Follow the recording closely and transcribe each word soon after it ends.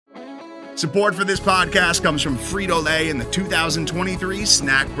Support for this podcast comes from Frito-Lay in the 2023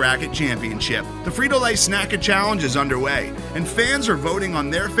 Snack Bracket Championship. The Frito-Lay Snack-It Challenge is underway, and fans are voting on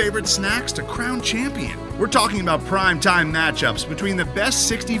their favorite snacks to crown champion. We're talking about prime-time matchups between the best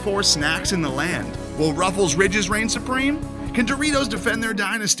 64 snacks in the land. Will Ruffles Ridges reign supreme? Can Doritos defend their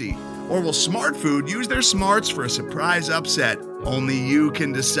dynasty? Or will Smart Food use their smarts for a surprise upset? Only you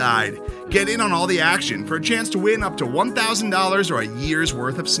can decide. Get in on all the action for a chance to win up to $1,000 or a year's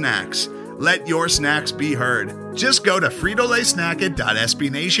worth of snacks. Let your snacks be heard. Just go to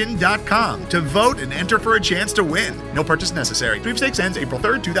fritolaysnacket.sbnation.com to vote and enter for a chance to win. No purchase necessary. Sweepstakes ends April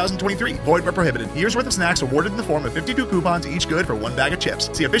 3rd, 2023. Void where prohibited. Year's worth of snacks awarded in the form of 52 coupons, each good for one bag of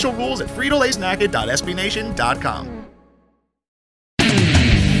chips. See official rules at fritolaysnacket.sbnation.com.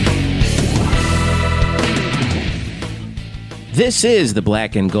 This is the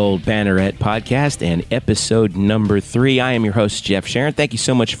Black and Gold Banneret Podcast and episode number 3. I am your host, Jeff Sharon. Thank you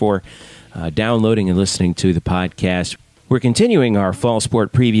so much for downloading and listening to the podcast. We're continuing our fall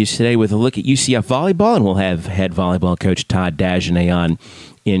sport previews today with a look at UCF volleyball, and we'll have head volleyball coach Todd Dagenais on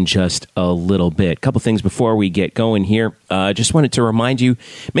in just a little bit. A couple things before we get going here. Just wanted to remind you,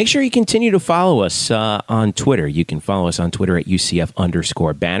 make sure you continue to follow us on Twitter. You can follow us on Twitter at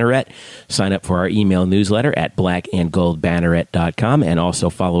UCF_Banneret. Sign up for our email newsletter at blackandgoldbanneret.com, and also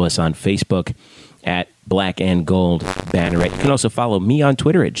follow us on Facebook at Black and Gold Banneret. You can also follow me on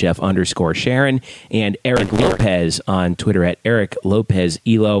Twitter at Jeff_Sharon, and Eric Lopez on Twitter at Eric Lopez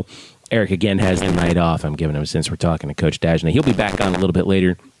Elo. Eric, again, has the night off. I'm giving him since we're talking to Coach Dagenais. He'll be back on a little bit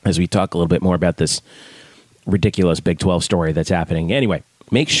later as we talk a little bit more about this ridiculous Big 12 story that's happening. Anyway,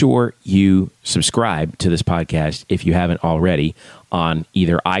 make sure you subscribe to this podcast if you haven't already on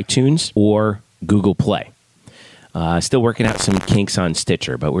either iTunes or Google Play. Still working out some kinks on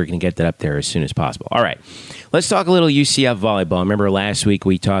Stitcher, but we're going to get that up there as soon as possible. All right, let's talk a little UCF volleyball. Remember last week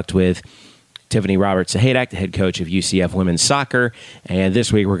we talked with Tiffany Roberts-Sahadak, the head coach of UCF women's soccer, and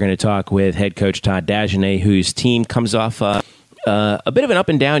this week we're going to talk with head coach Todd Dagenais, whose team comes off a bit of an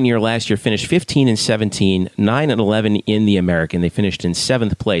up-and-down year last year, finished 15-17, 9-11 in the American. They finished in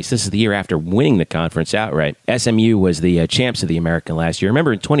 7th place. This is the year after winning the conference outright. SMU was the champs of the American last year.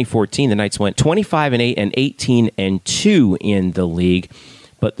 Remember, in 2014, the Knights went 25-8 and 18-2 in the league.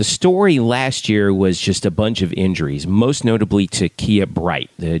 But the story last year was just a bunch of injuries, most notably to Kia Bright,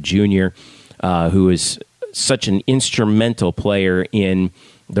 the junior, who is such an instrumental player in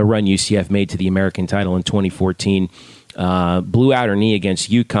the run UCF made to the American title in 2014. Blew out her knee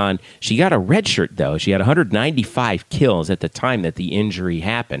against UConn. She got a red shirt, though. She had 195 kills at the time that the injury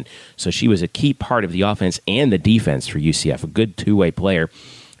happened. So she was a key part of the offense and the defense for UCF, a good two-way player.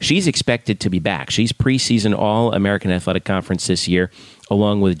 She's expected to be back. She's preseason All-American Athletic Conference this year,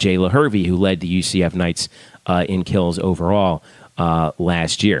 along with Jayla Hervey, who led the UCF Knights in kills overall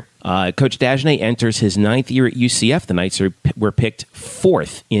last year. Coach Dagenais enters his 9th year at UCF. The Knights were picked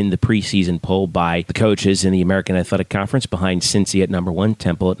 4th in the preseason poll by the coaches in the American Athletic Conference, behind Cincy at number 1,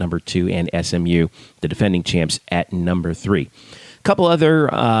 Temple at number 2, and SMU, the defending champs, at number 3. A couple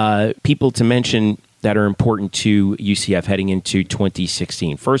other people to mention that are important to UCF heading into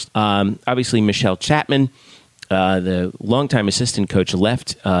 2016. First, obviously, Michelle Chapman, the longtime assistant coach,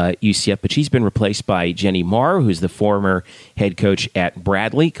 left UCF, but she's been replaced by Jenny Marr, who's the former head coach at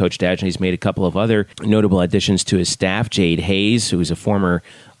Bradley. Coach Dagenais made a couple of other notable additions to his staff. Jade Hayes, who's a former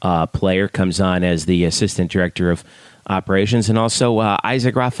player, comes on as the assistant director of operations, and also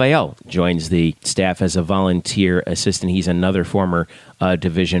Isaac Raphael joins the staff as a volunteer assistant. He's another former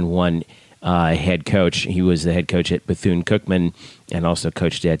Division I head coach. He was the head coach at Bethune-Cookman and also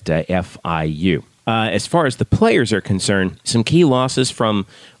coached at FIU. As far as the players are concerned, some key losses from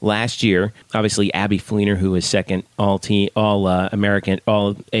last year. Obviously, Abby Fleener, who was second All-American,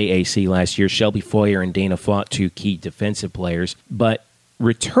 All-AAC last year. Shelby Foyer and Dana Fought, two key defensive players. But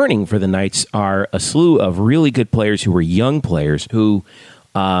returning for the Knights are a slew of really good players who were young players who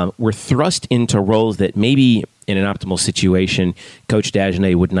were thrust into roles that maybe in an optimal situation, Coach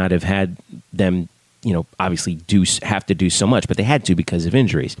Dagenais would not have had them, obviously have to do so much, but they had to because of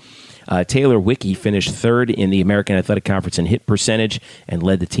injuries. Taylor Wicke finished 3rd in the American Athletic Conference in hit percentage and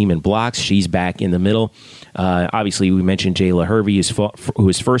led the team in blocks. She's back in the middle. Obviously, we mentioned Jayla Hervey, who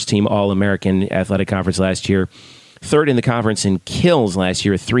was first team All-American Athletic Conference last year. 3rd in the conference in kills last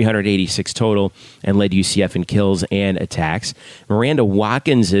year, 386 total, and led UCF in kills and attacks. Miranda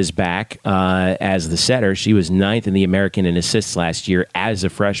Watkins is back as the setter. She was 9th in the American in assists last year as a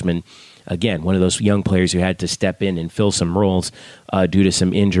freshman. again, one of those young players who had to step in and fill some roles due to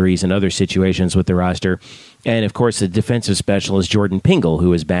some injuries and other situations with the roster. And, of course, the defensive specialist, Jordan Pingle, who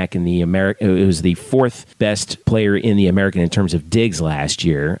was back in the who was the fourth best player in the American in terms of digs last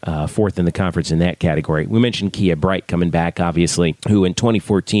year, fourth in the conference in that category. We mentioned Kia Bright coming back, obviously, who in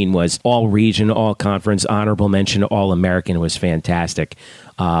 2014 was all-region, all-conference, honorable mention, all-American, was fantastic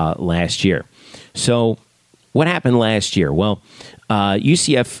last year. So what happened last year? Well,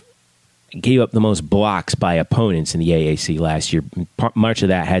 UCF gave up the most blocks by opponents in the AAC last year. Much of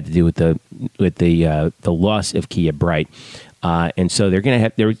that had to do with the loss of Kia Bright, and so they're going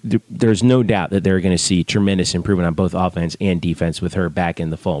to have. There's no doubt that they're going to see tremendous improvement on both offense and defense with her back in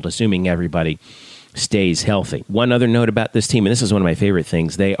the fold, assuming everybody stays healthy. One other note about this team, and this is one of my favorite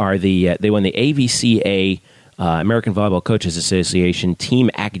things: they won the AVCA. American Volleyball Coaches Association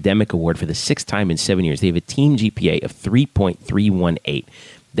Team Academic Award for the sixth time in 7 years. They have a team GPA of 3.318.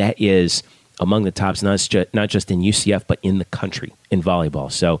 That is among the tops, not just in UCF, but in the country in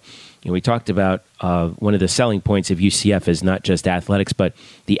volleyball. So, we talked about one of the selling points of UCF is not just athletics, but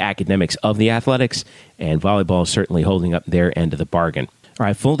the academics of the athletics, and volleyball is certainly holding up their end of the bargain. All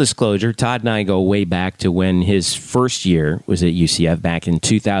right, full disclosure, Todd and I go way back to when his first year was at UCF back in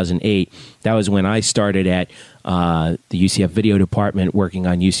 2008. That was when I started at the UCF video department working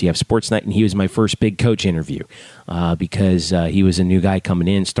on UCF Sports Night, and he was my first big coach interview because he was a new guy coming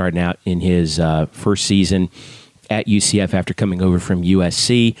in, starting out in his first season at UCF after coming over from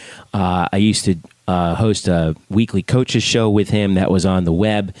USC. I used to host a weekly coaches show with him that was on the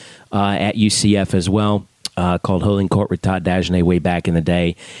web at UCF as well. Called Holding Court with Todd Dagenais way back in the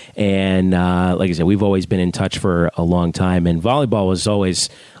day. And like I said, we've always been in touch for a long time. And volleyball was always,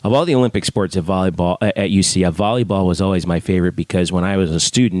 of all the Olympic sports at UCF, volleyball was always my favorite because when I was a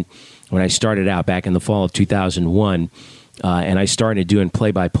student, when I started out back in the fall of 2001, and I started doing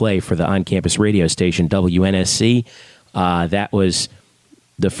play-by-play for the on-campus radio station WNSC, that was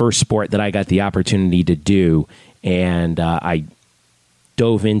the first sport that I got the opportunity to do. And I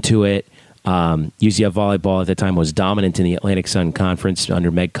dove into it. UCF volleyball at the time was dominant in the Atlantic Sun Conference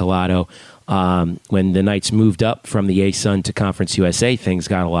under Meg Collado. When the Knights moved up from the A-Sun to Conference USA, things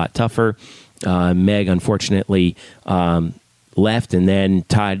got a lot tougher. Meg, unfortunately, left, and then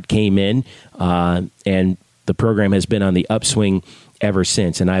Todd came in, and the program has been on the upswing ever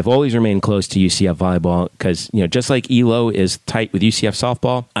since. And I've always remained close to UCF volleyball because, just like ELO is tight with UCF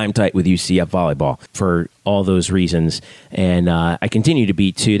softball, I'm tight with UCF volleyball for all those reasons. And I continue to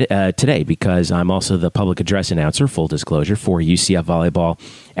be today because I'm also the public address announcer, full disclosure, for UCF volleyball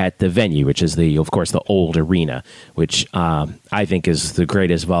at the venue, which is of course, the old arena, which I think is the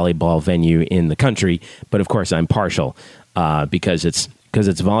greatest volleyball venue in the country. But of course, I'm partial because it's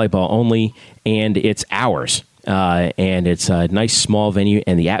volleyball only and it's ours. And it's a nice small venue,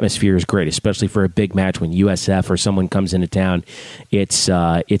 and the atmosphere is great, especially for a big match when USF or someone comes into town. It's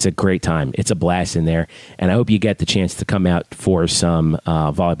a great time. It's a blast in there, and I hope you get the chance to come out for some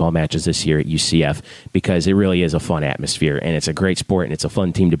volleyball matches this year at UCF because it really is a fun atmosphere, and it's a great sport, and it's a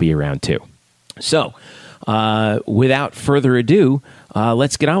fun team to be around too. So, without further ado,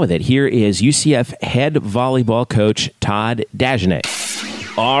 let's get on with it. Here is UCF head volleyball coach Todd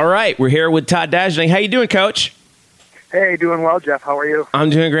Dagenais. All right, we're here with Todd Dagenais. How you doing, Coach? Hey, doing well, Jeff. How are you? I'm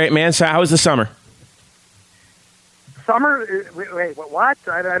doing great, man. So how was the summer? Summer? Wait, what?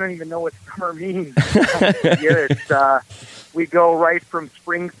 I don't even know what summer means. We go right from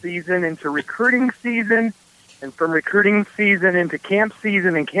spring season into recruiting season, and from recruiting season into camp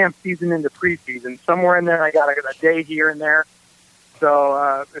season, and camp season into preseason. Somewhere in there, I got a day here and there.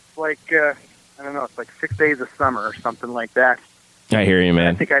 So it's like, I don't know, it's like 6 days of summer or something like that. I hear you,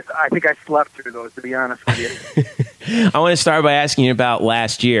 man. I think I slept through those, to be honest with you. I want to start by asking you about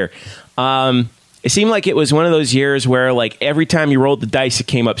last year. It seemed like it was one of those years where, like, every time you rolled the dice, it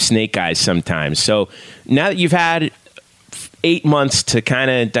came up snake eyes sometimes. So now that you've had 8 months to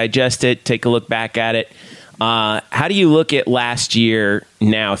kind of digest it, take a look back at it, how do you look at last year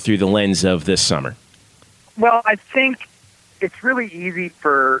now through the lens of this summer? Well, I think it's really easy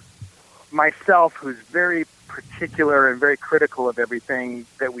for myself, who's very particular and very critical of everything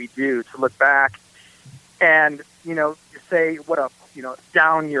that we do, to look back and, say what a,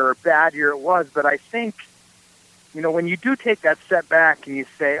 down year or bad year it was. But I think, when you do take that step back and you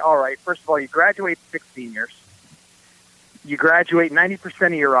say, all right, first of all, you graduate 6 seniors, you graduate 90%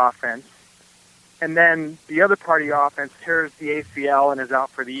 of your offense, and then the other part of your offense tears the ACL and is out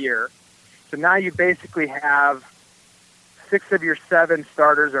for the year. So now you basically have 6 of your 7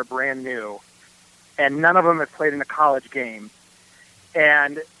 starters are brand new, and none of them have played in a college game.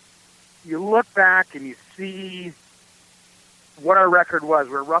 And you look back and you see what our record was.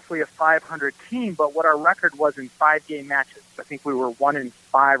 We're roughly a 500 team, but what our record was in 5-game matches. I think we were 1-5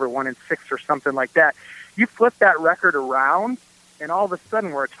 or 1-6 or something like that. You flip that record around, and all of a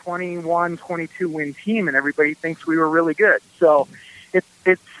sudden we're a 21, 22 win team, and everybody thinks we were really good. So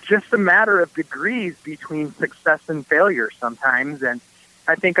it's just a matter of degrees between success and failure sometimes. And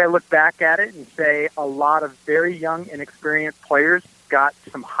I think I look back at it and say a lot of very young, inexperienced players got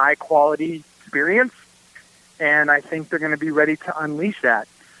some high quality experience, and I think they're going to be ready to unleash that.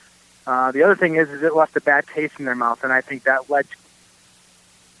 The other thing is it left a bad taste in their mouth, and I think that led to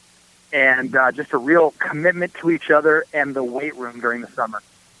just a real commitment to each other and the weight room during the summer.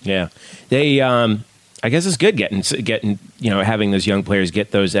 Yeah, they. I guess it's good getting having those young players get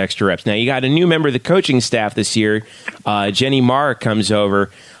those extra reps. Now you got a new member of the coaching staff this year. Jenny Marr comes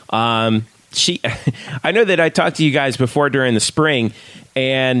over. I know that I talked to you guys before during the spring,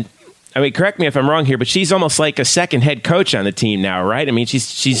 and I mean, correct me if I'm wrong here, but she's almost like a second head coach on the team now, right? I mean,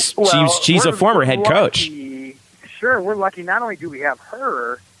 she's a former head coach. Sure, we're lucky. Not only do we have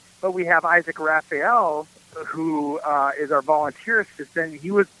her, but we have Isaac Raphael, who is our volunteer assistant.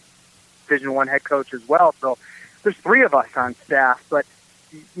 He was Division I head coach as well. So there's 3 of us on staff. But,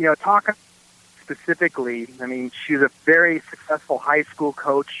 talking specifically, I mean, she's a very successful high school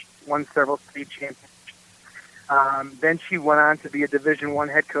coach, won several state championships. Then she went on to be a Division I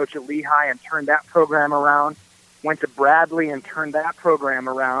head coach at Lehigh and turned that program around. Went to Bradley and turned that program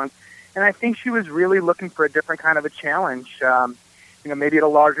around. And I think she was really looking for a different kind of a challenge, maybe at a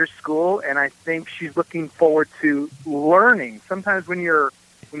larger school. And I think she's looking forward to learning. Sometimes when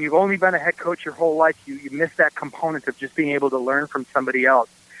you've only been a head coach your whole life, you miss that component of just being able to learn from somebody else.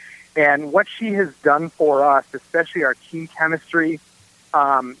 And what she has done for us, especially our team chemistry,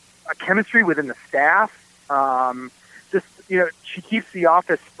 a chemistry within the staff, she keeps the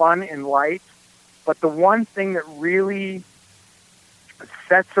office fun and light. But the one thing that really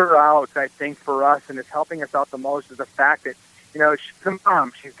sets her out, I think, for us and is helping us out the most is the fact that, she's a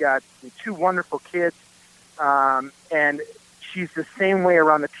mom. She's got 2 wonderful kids, and she's the same way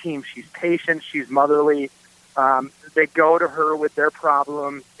around the team. She's patient. She's motherly. They go to her with their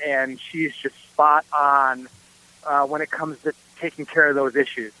problems, and she's just spot on when it comes to taking care of those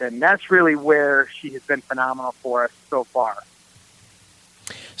issues. And that's really where she has been phenomenal for us so far.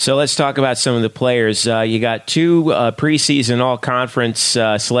 So let's talk about some of the players. You got 2 preseason all-conference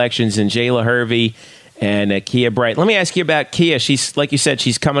selections in Jayla Hervey and Kia Bright. Let me ask you about Kia. She's, like you said,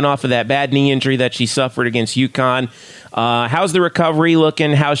 she's coming off of that bad knee injury that she suffered against UConn. How's the recovery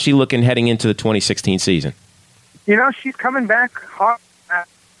looking? How's she looking heading into the 2016 season? She's coming back hard.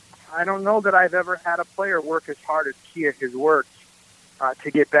 I don't know that I've ever had a player work as hard as Kia has worked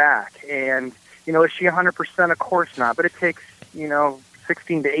to get back. And, is she 100%? Of course not. But it takes,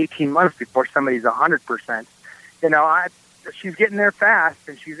 16 to 18 months before somebody's 100%. She's getting there fast,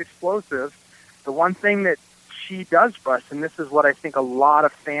 and she's explosive. The one thing that she does for us, and this is what I think a lot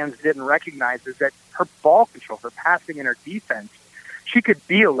of fans didn't recognize, is that her ball control, her passing, and her defense, she could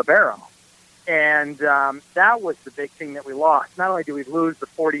be a libero. And that was the big thing that we lost. Not only did we lose the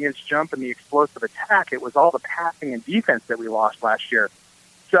 40-inch jump and the explosive attack, it was all the passing and defense that we lost last year.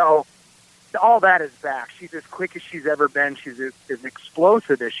 So all that is back. She's as quick as she's ever been. She's as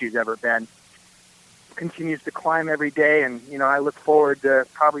explosive as she's ever been. Continues to climb every day, and, I look forward to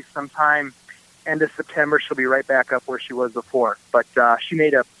probably sometime end of September, she'll be right back up where she was before. But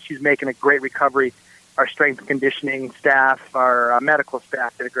she's making a great recovery. Our strength and conditioning staff, our medical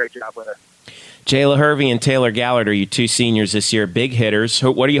staff did a great job with her. Jayla Hervey and Taylor Gallard are your 2 seniors this year, big hitters.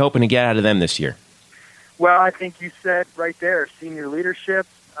 What are you hoping to get out of them this year? Well, I think you said right there, senior leadership,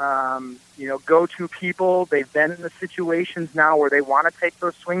 go-to people. They've been in the situations now where they want to take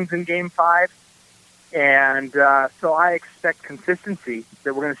those swings in Game 5. And so I expect consistency,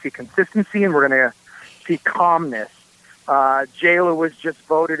 that we're going to see consistency and we're going to see calmness. Jayla was just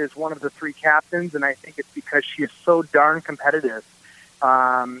voted as one of the 3 captains, and I think it's because she is so darn competitive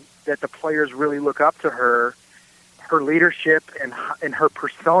that the players really look up to her leadership and her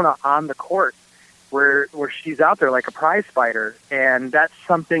persona on the court, where she's out there like a prize fighter. And that's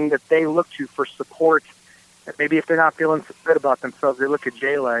something that they look to for support. Maybe if they're not feeling so good about themselves, they look at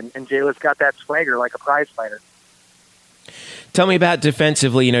Jayla, and Jayla's got that swagger like a prize fighter. Tell me about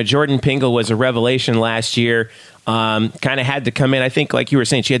defensively. Jordan Pingle was a revelation last year. Kind of had to come in. I think, like you were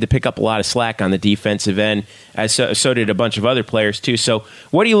saying, she had to pick up a lot of slack on the defensive end, as so did a bunch of other players, too. So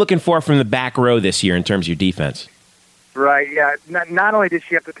what are you looking for from the back row this year in terms of your defense? Right, yeah. Not only did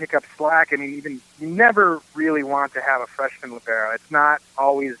she have to pick up slack, you never really want to have a freshman libero. It's not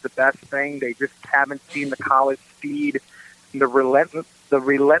always the best thing. They just haven't seen the college speed, the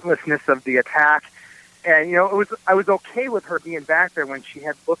relentlessness of the attack. And, I was okay with her being back there when she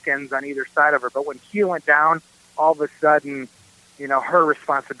had bookends on either side of her. But when Kia went down, all of a sudden, her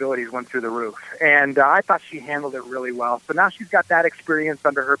responsibilities went through the roof. And I thought she handled it really well. So now she's got that experience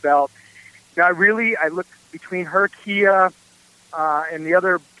under her belt. I looked between her, Kia, and the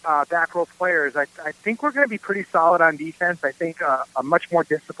other back row players. I think we're going to be pretty solid on defense. I think a much more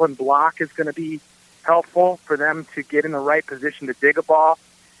disciplined block is going to be helpful for them to get in the right position to dig a ball.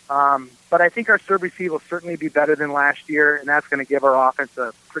 But I think our serve receive will certainly be better than last year, and that's going to give our offense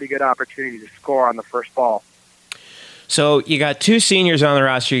a pretty good opportunity to score on the first ball. So you got 2 seniors on the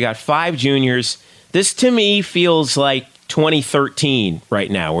roster. You got 5 juniors. This, to me, feels like 2013 right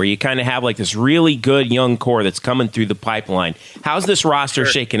now, where you kind of have like this really good young core that's coming through the pipeline. How's this roster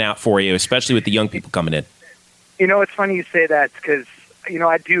shaking out for you, especially with the young people coming in? It's funny you say that because,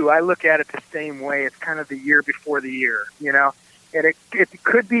 I look at it the same way. It's kind of the year before the year, And it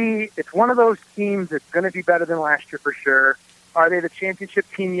could be, it's one of those teams that's going to be better than last year for sure. Are they the championship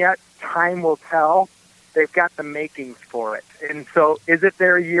team yet? Time will tell. They've got the makings for it. And so is it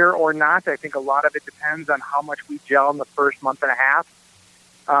their year or not? I think a lot of it depends on how much we gel in the first month and a half.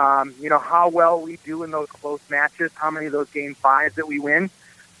 How well we do in those close matches, how many of those game 5s that we win.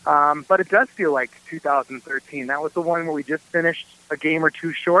 But it does feel like 2013. That was the one where we just finished a game or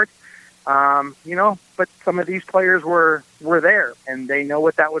 2 short. But some of these players were there, and they know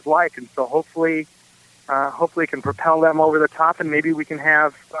what that was like. And so hopefully it can propel them over the top, and maybe we can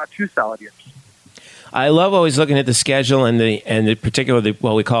have 2 solid years. I love always looking at the schedule and particularly,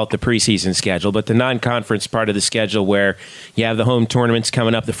 we call it the preseason schedule, but the non-conference part of the schedule where you have the home tournaments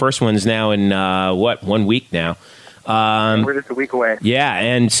coming up. The first one's now in 1 week now. We're just a week away. Yeah,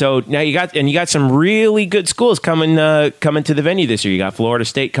 and so now you got some really good schools coming to the venue this year. You got Florida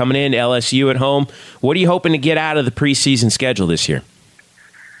State coming in, LSU at home. What are you hoping to get out of the preseason schedule this year?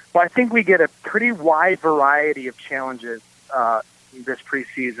 Well, I think we get a pretty wide variety of challenges this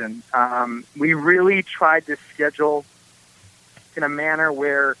preseason. We really tried to schedule in a manner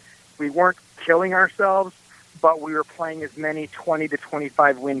where we weren't killing ourselves, but we were playing as many 20 to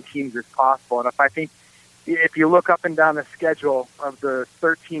 25 win teams as possible. And if you look up and down the schedule of the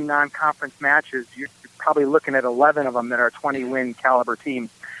 13 non-conference matches, you're probably looking at 11 of them that are 20-win caliber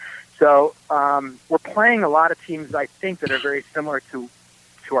teams. So we're playing a lot of teams, I think, that are very similar to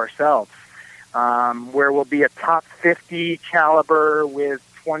ourselves, where we'll be a top 50 caliber with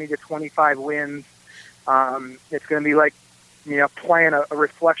 20 to 25 wins. It's going to be like, playing a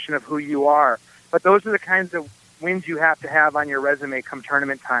reflection of who you are. But those are the kinds of wins you have to have on your resume come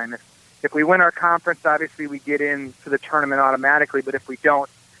tournament time. If we win our conference, obviously we get into the tournament automatically, but if we don't,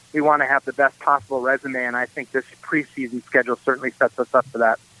 we want to have the best possible resume, and I think this preseason schedule certainly sets us up for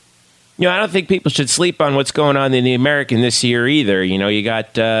that. I don't think people should sleep on what's going on in the American this year either. You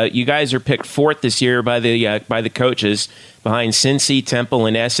got you guys are picked 4th this year by the coaches behind Cincy, Temple,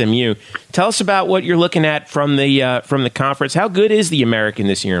 and SMU. Tell us about what you're looking at from the conference. How good is the American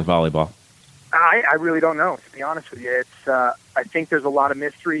this year in volleyball? I really don't know, to be honest with you. It's I think there's a lot of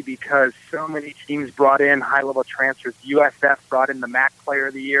mystery because so many teams brought in high-level transfers. USF brought in the MAC Player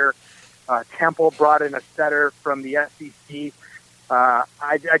of the Year. Temple brought in a setter from the SEC.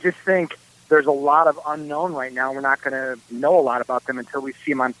 I just think there's a lot of unknown right now. We're not going to know a lot about them until we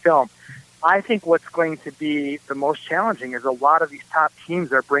see them on film. I think what's going to be the most challenging is a lot of these top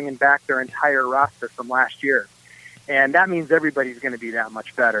teams are bringing back their entire roster from last year. And that means everybody's going to be that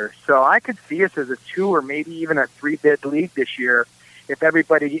much better. So I could see us as a 2 or maybe even a 3-bid league this year if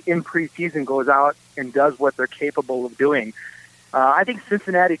everybody in preseason goes out and does what they're capable of doing. I think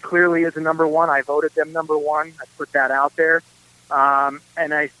Cincinnati clearly is a number 1. I voted them number 1. I put that out there.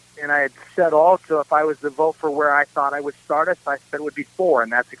 And I had said also if I was to vote for where I thought I would start us, I said it would be 4,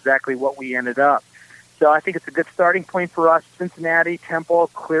 and that's exactly what we ended up. So I think it's a good starting point for us. Cincinnati, Temple,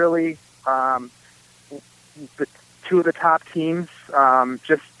 clearly the 2 of the top teams,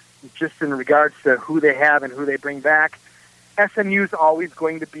 just in regards to who they have and who they bring back. SMU is always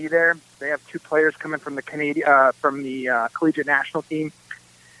going to be there. They have 2 players coming from the collegiate national team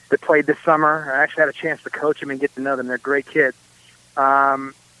that played this summer. I actually had a chance to coach them and get to know them. They're great kids.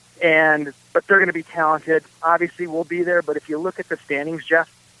 But they're going to be talented. Obviously, we'll be there. But if you look at the standings, Jeff,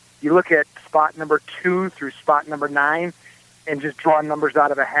 you look at spot number 2 through spot number 9, and just draw numbers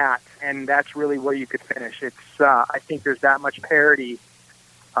out of a hat, and that's really where you could finish. It's I think there's that much parity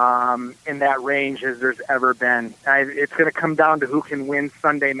in that range as there's ever been. It's going to come down to who can win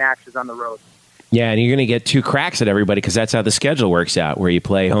Sunday matches on the road. Yeah, and you're going to get 2 cracks at everybody because that's how the schedule works out, where you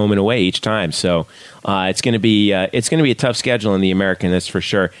play home and away each time. So it's going to be a tough schedule in the American, that's for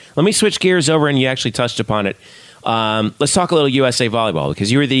sure. Let me switch gears over, and you actually touched upon it. Let's talk a little USA Volleyball,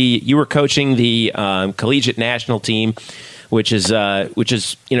 because you were coaching the collegiate national team, which is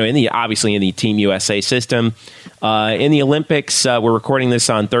obviously in the Team USA system. In the Olympics, we're recording this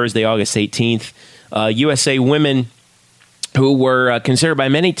on Thursday, August 18th. USA women, who were considered by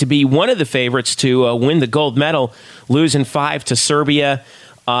many to be one of the favorites to win the gold medal, losing 5 to Serbia.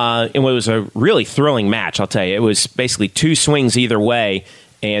 It was a really thrilling match, I'll tell you. It was basically 2 swings either way,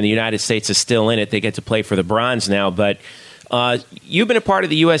 and the United States is still in it. They get to play for the bronze now. But you've been a part of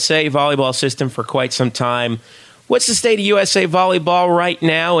the USA volleyball system for quite some time. What's the state of USA volleyball right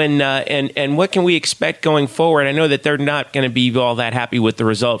now, and what can we expect going forward? I know that they're not going to be all that happy with the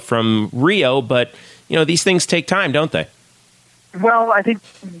result from Rio, but these things take time, don't they? Well, I think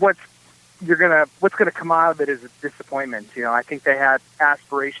what's gonna come out of it is a disappointment. I think they had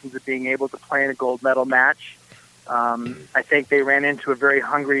aspirations of being able to play in a gold medal match. I think they ran into a very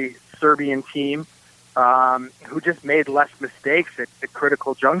hungry Serbian team who just made less mistakes at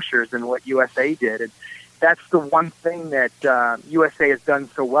critical junctures than what USA did. And that's the one thing that USA has done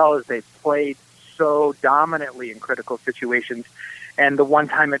so well, is they've played so dominantly in critical situations. And the one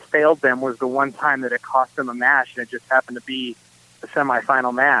time it failed them was the one time that it cost them a match, and it just happened to be the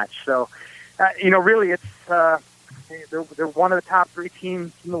semifinal match. So, really, it's they're one of the top 3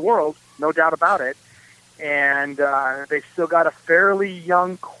 teams in the world, no doubt about it. And they've still got a fairly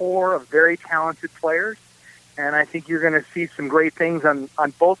young core of very talented players. And I think you're going to see some great things on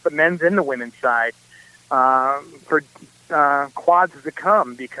both the men's and the women's side for quads to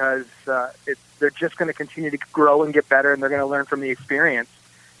come, because they're just going to continue to grow and get better, and they're going to learn from the experience.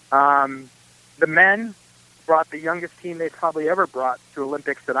 The men brought the youngest team they've probably ever brought to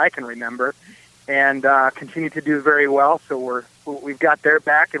Olympics that I can remember, and continue to do very well. So we've got their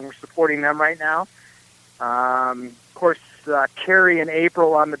back, and we're supporting them right now. Of course, Carrie and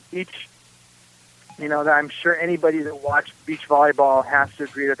April on the beach. I'm sure anybody that watched beach volleyball has to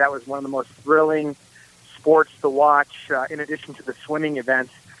agree that was one of the most thrilling sports to watch. In addition to the swimming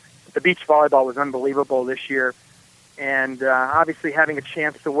events, the beach volleyball was unbelievable this year. And obviously having a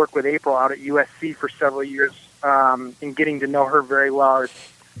chance to work with April out at USC for several years and getting to know her very well is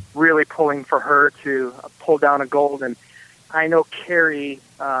really pulling for her to pull down a gold. And I know Carrie,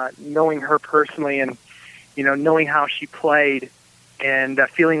 knowing her personally and, knowing how she played and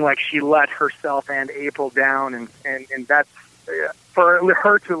feeling like she let herself and April down. And that's for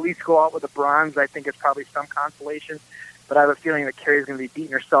her to at least go out with a bronze, I think it's probably some consolation. But I have a feeling that Carrie's going to be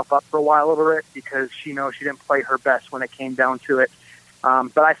beating herself up for a while over it, because she knows she didn't play her best when it came down to it.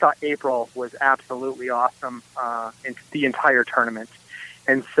 But I thought April was absolutely awesome in the entire tournament.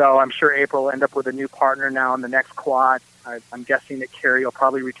 And so I'm sure April will end up with a new partner now in the next quad. I'm guessing that Carrie will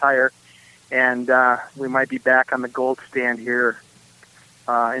probably retire, and we might be back on the gold stand here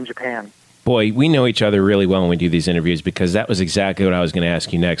in Japan. Boy, we know each other really well when we do these interviews, because that was exactly what I was going to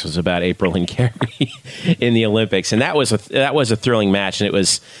ask you next, was about April and Carrie in the Olympics. And that was a thrilling match, and it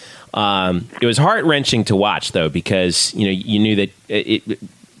was heart-wrenching to watch, though, because you knew that it,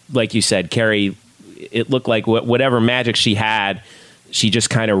 like you said, Carrie, it looked like whatever magic she had, she just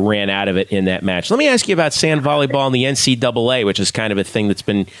kind of ran out of it in that match. Let me ask you about sand volleyball and the NCAA, which is kind of a thing that's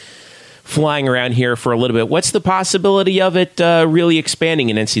been flying around here for a little bit. What's the possibility of it really expanding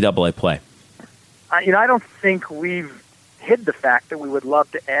in NCAA play? I don't think we've hid the fact that we would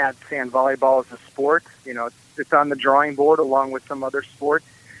love to add sand volleyball as a sport. It's on the drawing board along with some other sports.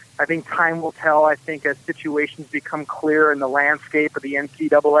 I think time will tell. I think as situations become clear in the landscape of the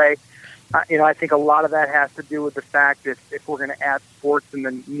NCAA, I think a lot of that has to do with the fact that if we're going to add sports in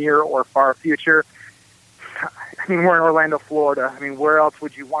the near or far future, we're in Orlando, Florida. Where else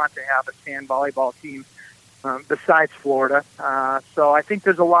would you want to have a sand volleyball team besides Florida? So I think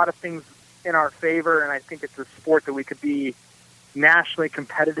there's a lot of things in our favor, and I think it's a sport that we could be nationally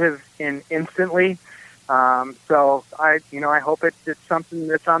competitive in instantly. So I hope it's something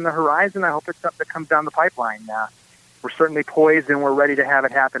that's on the horizon. I hope it's something that comes down the pipeline. We're certainly poised, and we're ready to have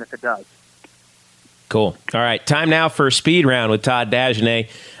it happen if it does. Cool. All right, time now for Speed Round with Todd Dagenais.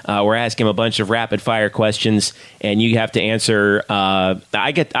 We're asking him a bunch of rapid-fire questions, and you have to answer.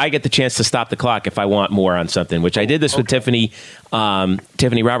 I get the chance to stop the clock if I want more on something, which I did this with Tiffany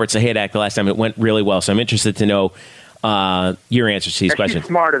Roberts-Ahadak the last time. It went really well, so I'm interested to know your answers to these questions. She's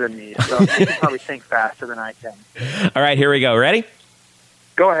smarter than me, so she can probably think faster than I can. All right, here we go. Ready?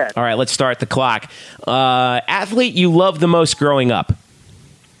 Go ahead. All right, let's start the clock. Athlete you loved the most growing up?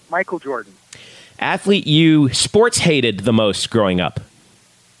 Michael Jordan. Athlete you sports hated the most growing up?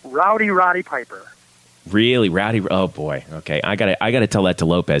 Roddy Piper. Really, Rowdy? Oh boy. Okay, I gotta tell that to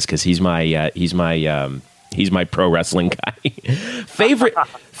Lopez, because he's my pro wrestling guy.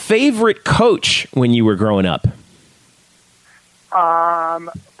 Favorite coach when you were growing up?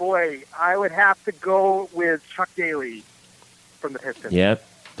 Boy, I would have to go with Chuck Daly from the Pistons. Yep.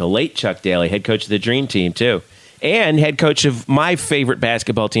 The late Chuck Daly, head coach of the Dream Team, too. And head coach of my favorite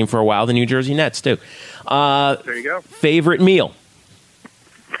basketball team for a while, the New Jersey Nets, too. There you go. Favorite meal?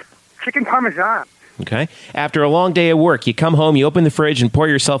 Chicken Parmesan. Okay. After a long day of work, you come home, you open the fridge, and pour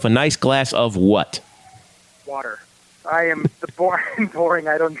yourself a nice glass of what? Water. I am boring.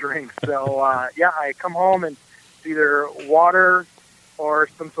 I don't drink. So, I come home and it's either water or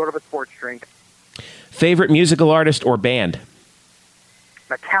some sort of a sports drink. Favorite musical artist or band?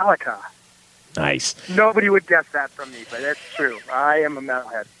 Metallica. Nice. Nobody would guess that from me, but that's true. I am a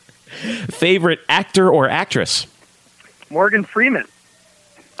metalhead. Favorite actor or actress? Morgan Freeman.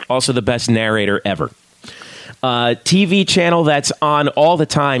 Also the best narrator ever. TV channel that's on all the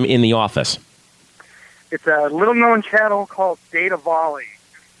time in the office? It's a little-known channel called Data Volley.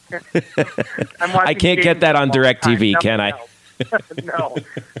 I can't get that on DirecTV, can I? No.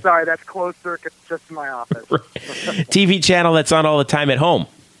 Sorry, that's closed circuit just in my office. TV channel that's on all the time at home?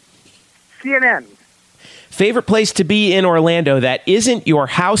 CNN. Favorite place to be in Orlando that isn't your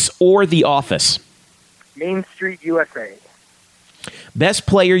house or the office? Main Street, USA. Best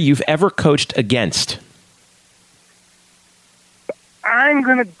player you've ever coached against? I'm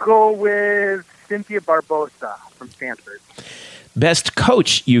going to go with Cynthia Barbosa from Stanford. Best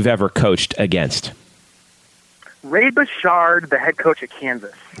coach you've ever coached against? Ray Bouchard, the head coach at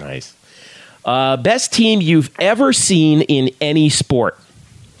Kansas. Nice. Best team you've ever seen in any sport?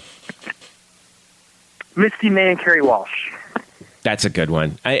 Misty May and Kerry Walsh. That's a good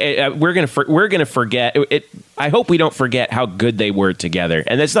one. We're gonna forget it. I hope we don't forget how good they were together.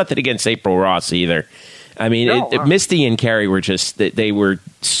 And that's nothing against April Ross either. I mean, Misty and Kerry were they were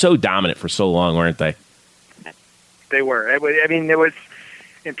so dominant for so long, weren't they? They were. I mean, there was,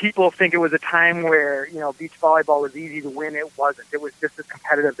 and people think it was a time where beach volleyball was easy to win. It wasn't. It was just as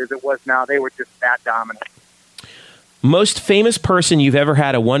competitive as it was now. They were just that dominant. Most famous person you've ever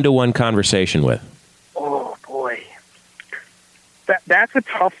had a one-to-one conversation with? Oh boy. That's a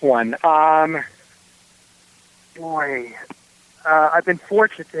tough one. I've been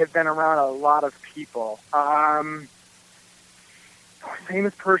fortunate to have been around a lot of people.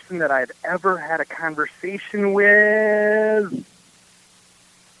 Famous person that I've ever had a conversation with,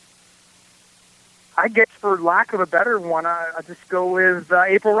 I guess for lack of a better one, I'll just go with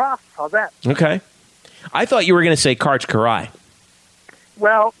April Ross. How's that? Okay. I thought you were going to say Karch Karai.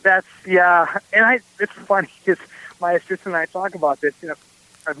 Well, and it's funny because my assistant and I talk about this.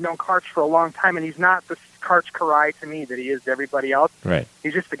 I've known Karch for a long time, and he's not the Karch Karai to me that he is to everybody else. Right.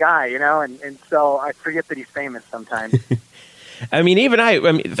 He's just a guy, and so I forget that he's famous sometimes. I mean, even I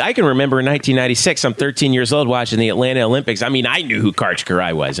can remember in 1996, I'm 13 years old watching the Atlanta Olympics. I mean, I knew who Karch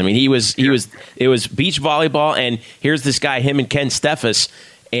Karai was. I mean, it was beach volleyball, and here's this guy, him and Ken Steffes,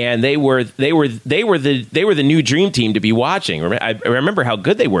 and they were the new dream team to be watching. I remember how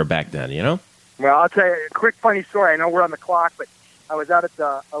good they were back then, Well, I'll tell you a quick funny story. I know we're on the clock, but I was out at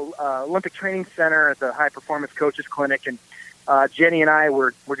the Olympic Training Center at the High Performance Coaches Clinic, and Jenny and I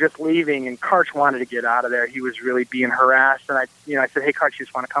were just leaving, and Karch wanted to get out of there. He was really being harassed, and I said, "Hey, Karch, you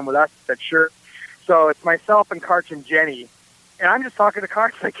just want to come with us?" He said, "Sure." So it's myself and Karch and Jenny, and I'm just talking to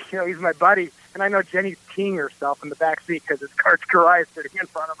Karch like he's my buddy, and I know Jenny's peeing herself in the back seat because it's Karch Karai sitting in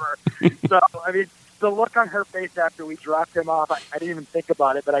front of her. So I mean, the look on her face after we dropped him off, I didn't even think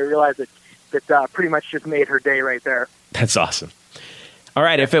about it, but I realized that pretty much just made her day right there. That's awesome. All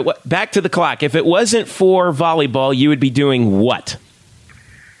right, back to the clock. If it wasn't for volleyball, you would be doing what?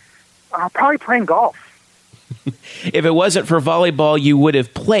 Probably playing golf. If it wasn't for volleyball, you would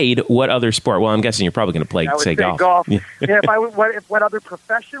have played what other sport? Well, I'm guessing you're probably going to play, say golf. Yeah. What other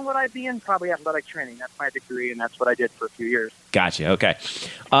profession would I be in? Probably athletic training. That's my degree, and that's what I did for a few years. Gotcha. Okay.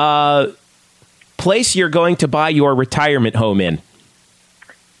 Place you're going to buy your retirement home in?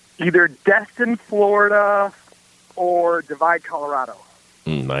 Either Destin, Florida, or Divide, Colorado.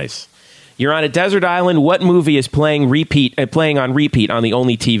 Nice. You're on a desert island. What movie is playing on repeat on the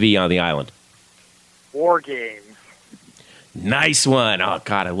only TV on the island? War Games. Nice one. Oh,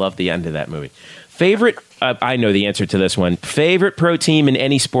 God, I love the end of that movie. Favorite, I know the answer to this one. Favorite pro team in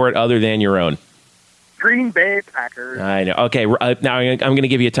any sport other than your own? Green Bay Packers. I know. Okay, now I'm going to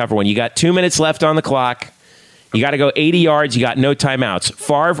give you a tougher one. You got 2 minutes left on the clock. You got to go 80 yards. You got no timeouts.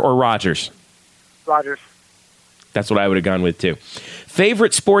 Favre or Rodgers? Rodgers. That's what I would have gone with, too.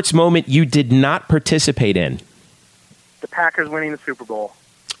 Favorite sports moment you did not participate in? The Packers winning the Super Bowl.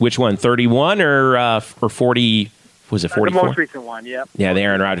 Which one, 31 or 40? Was it 44? The most recent one, yep. Yeah, the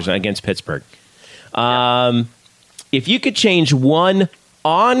Aaron Rodgers against Pittsburgh. If you could change one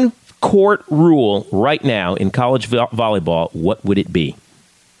off-court rule right now in college volleyball, what would it be?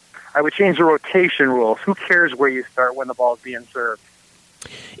 I would change the rotation rules. Who cares where you start when the ball's being served?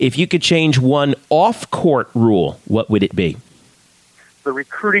 If you could change one off-court rule, what would it be? The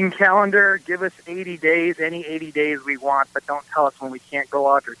recruiting calendar, give us 80 days, any 80 days we want, but don't tell us when we can't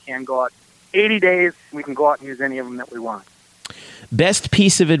go out or can go out. 80 days, we can go out and use any of them that we want. Best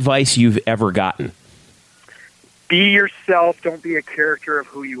piece of advice you've ever gotten? Be yourself. Don't be a character of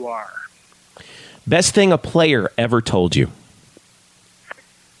who you are. Best thing a player ever told you?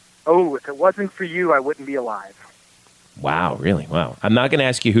 Oh, if it wasn't for you, I wouldn't be alive. Wow, really? Wow. I'm not going to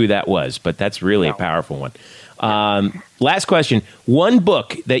ask you who that was, but that's really a powerful one. Last question. One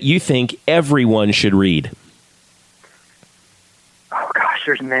book that you think everyone should read? Oh, gosh,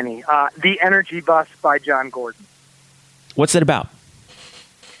 there's many. The Energy Bus by John Gordon. What's it about?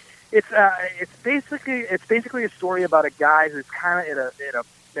 It's basically a story about a guy who's kind of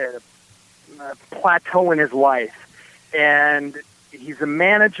at a plateau in his life, and he's a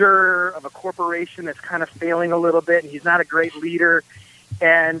manager of a corporation that's kind of failing a little bit, and he's not a great leader,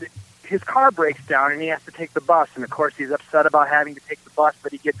 and his car breaks down, and he has to take the bus, and of course he's upset about having to take the bus,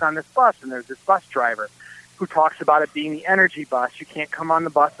 but he gets on this bus, and there's this bus driver who talks about it being the energy bus. You can't come on the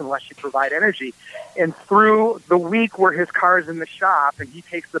bus unless you provide energy. And through the week where his car is in the shop and he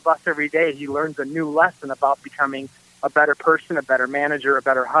takes the bus every day, he learns a new lesson about becoming a better person, a better manager, a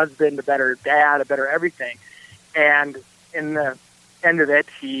better husband, a better dad, a better everything. And in the end of it,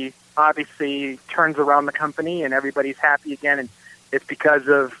 he obviously turns around the company and everybody's happy again. And it's because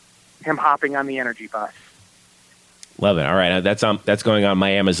of him hopping on the energy bus. Love it. All right. That's going on my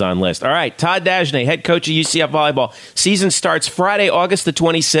Amazon list. All right. Todd Dagenais, head coach of UCF Volleyball. Season starts Friday, August the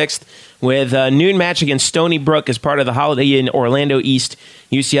 26th with a noon match against Stony Brook as part of the Holiday Inn Orlando East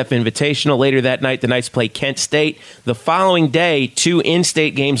UCF Invitational. Later that night, the Knights play Kent State. The following day, two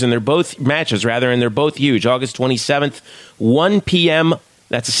in-state games, and they're both huge. August 27th, 1 p.m.,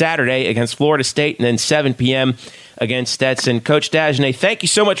 that's a Saturday, against Florida State, and then 7 p.m. against Stetson. Coach Dagenais, thank you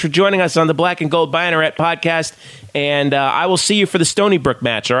so much for joining us on the Black and Gold Banneret podcast, and I will see you for the Stony Brook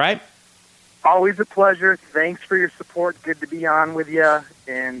match, all right? Always a pleasure. Thanks for your support. Good to be on with you,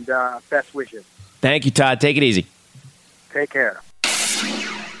 and best wishes. Thank you, Todd. Take it easy. Take care.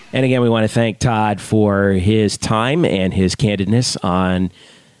 And again, we want to thank Todd for his time and his candidness on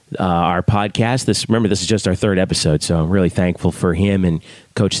our podcast. Remember, this is just our third episode, so I'm really thankful for him and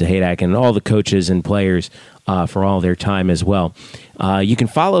Coach Zahadak and all the coaches and players for all their time as well. You can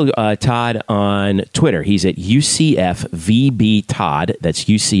follow Todd on Twitter. He's at UCFVB Todd. That's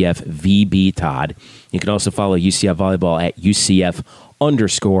UCFVB Todd. You can also follow UCF Volleyball at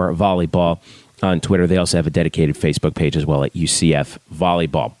UCF_volleyball on Twitter. They also have a dedicated Facebook page as well at UCF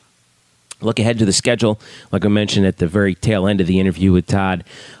Volleyball. Look ahead to the schedule. Like I mentioned at the very tail end of the interview with Todd,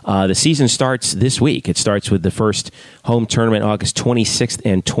 the season starts this week. It starts with the first home tournament August 26th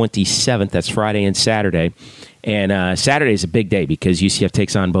and 27th. That's Friday and Saturday. And Saturday is a big day because UCF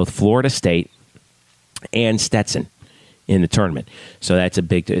takes on both Florida State and Stetson in the tournament. So that's a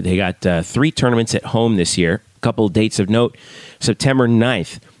big day. They got 3 tournaments at home this year. A couple of dates of note. September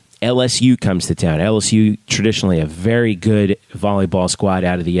 9th. LSU comes to town. LSU, traditionally a very good volleyball squad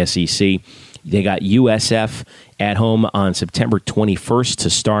out of the SEC. They got USF at home on September 21st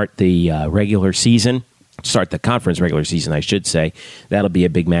to start the regular season. Start the conference regular season, I should say. That'll be a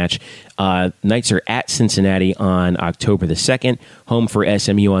big match. Knights are at Cincinnati on October the 2nd. Home for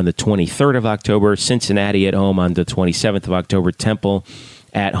SMU on the 23rd of October. Cincinnati at home on the 27th of October. Temple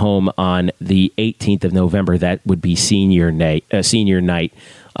at home on the 18th of November. That would be senior night at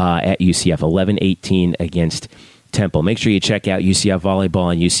UCF, 11-18 against Temple. Make sure you check out UCF Volleyball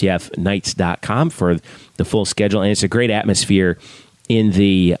on UCFKnights.com for the full schedule. And it's a great atmosphere in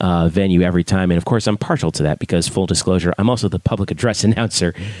the venue every time. And, of course, I'm partial to that because, full disclosure, I'm also the public address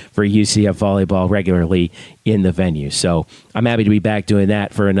announcer for UCF Volleyball regularly in the venue. So I'm happy to be back doing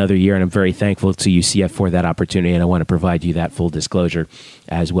that for another year, and I'm very thankful to UCF for that opportunity, and I want to provide you that full disclosure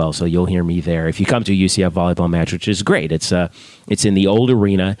as well. So you'll hear me there if you come to a UCF Volleyball match, which is great. It's in the old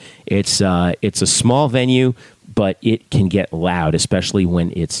arena. It's a small venue, but it can get loud, especially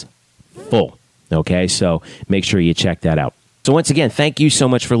when it's full. Okay, so make sure you check that out. So once again, thank you so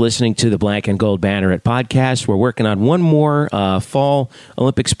much for listening to the Black and Gold Banneret podcast. We're working on one more fall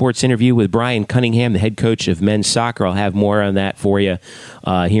Olympic sports interview with Brian Cunningham, the head coach of men's soccer. I'll have more on that for you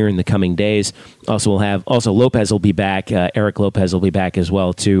here in the coming days. Also Lopez will be back. Eric Lopez will be back as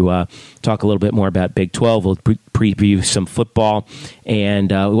well to talk a little bit more about Big 12. We'll preview some football.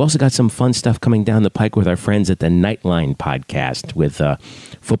 And we've also got some fun stuff coming down the pike with our friends at the Nightline podcast with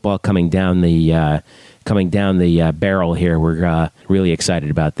football coming down the coming down the barrel here. We're really excited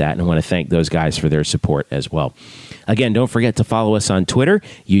about that, and I want to thank those guys for their support as well. Again, don't forget to follow us on Twitter,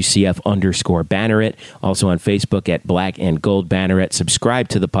 UCF_Banneret. Also on Facebook at Black and Gold Banneret. Subscribe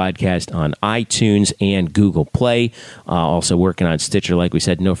to the podcast on iTunes and Google Play. Also working on Stitcher, like we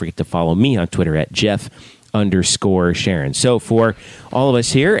said. Don't forget to follow me on Twitter at Jeff_Sharon. So for all of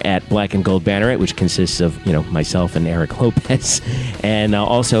us here at Black and Gold Banneret, which consists of myself and Eric Lopez, and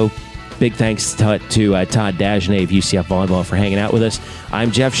also big thanks to Todd Dagenais of UCF Volleyball for hanging out with us. I'm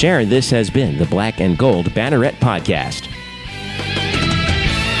Jeff Sharon. This has been the Black and Gold Banneret Podcast.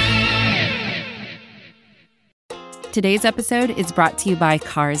 Today's episode is brought to you by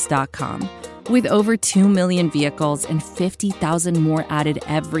Cars.com. With over 2 million vehicles and 50,000 more added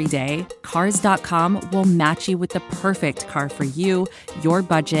every day, Cars.com will match you with the perfect car for you, your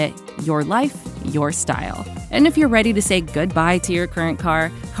budget, your life, your style. And if you're ready to say goodbye to your current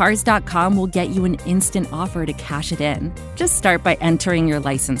car, Cars.com will get you an instant offer to cash it in. Just start by entering your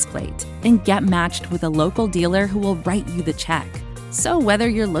license plate and get matched with a local dealer who will write you the check. So whether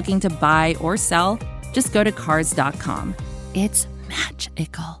you're looking to buy or sell, just go to Cars.com. It's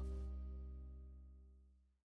magical.